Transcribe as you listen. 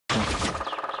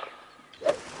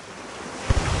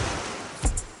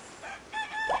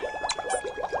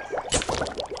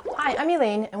I'm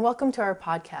Elaine, and welcome to our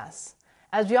podcast.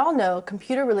 As we all know,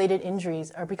 computer-related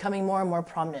injuries are becoming more and more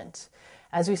prominent.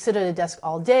 As we sit at a desk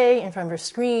all day in front of a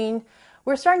screen,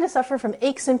 we're starting to suffer from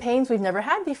aches and pains we've never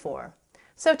had before.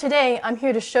 So today, I'm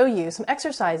here to show you some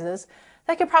exercises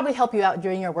that could probably help you out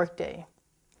during your workday.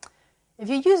 If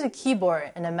you use a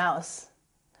keyboard and a mouse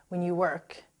when you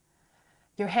work,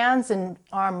 your hands and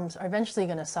arms are eventually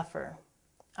going to suffer.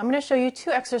 I'm going to show you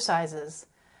 2 exercises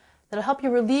that'll help you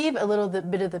relieve a little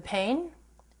bit of the pain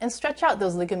and stretch out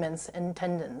those ligaments and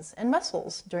tendons and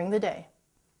muscles during the day.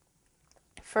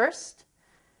 First,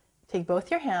 take both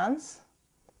your hands,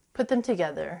 put them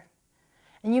together,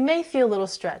 and you may feel a little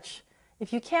stretch.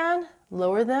 If you can,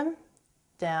 lower them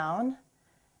down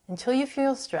until you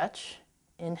feel stretch.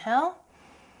 Inhale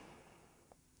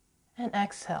and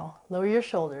exhale. Lower your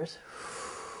shoulders.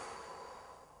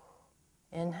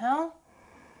 Inhale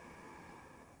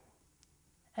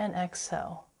and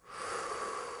exhale.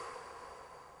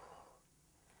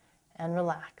 And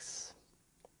relax.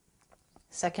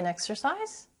 Second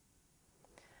exercise.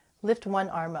 Lift one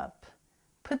arm up.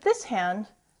 Put this hand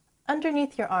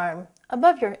underneath your arm,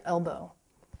 above your elbow.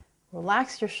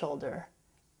 Relax your shoulder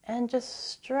and just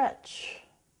stretch.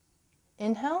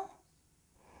 Inhale.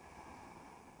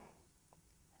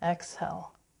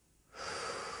 Exhale.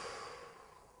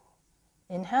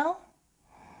 Inhale.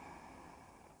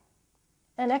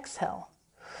 And exhale.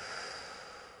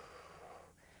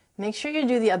 Make sure you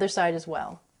do the other side as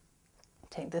well.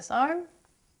 Take this arm.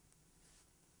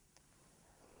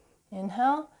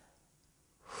 Inhale.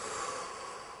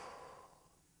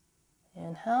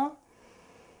 Inhale.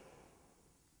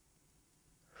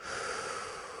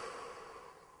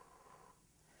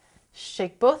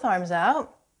 Shake both arms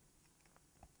out.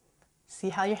 See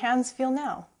how your hands feel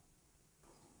now.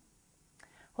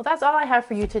 Well, that's all I have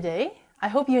for you today. I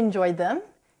hope you enjoyed them.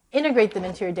 Integrate them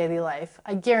into your daily life.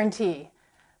 I guarantee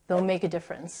they'll make a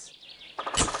difference.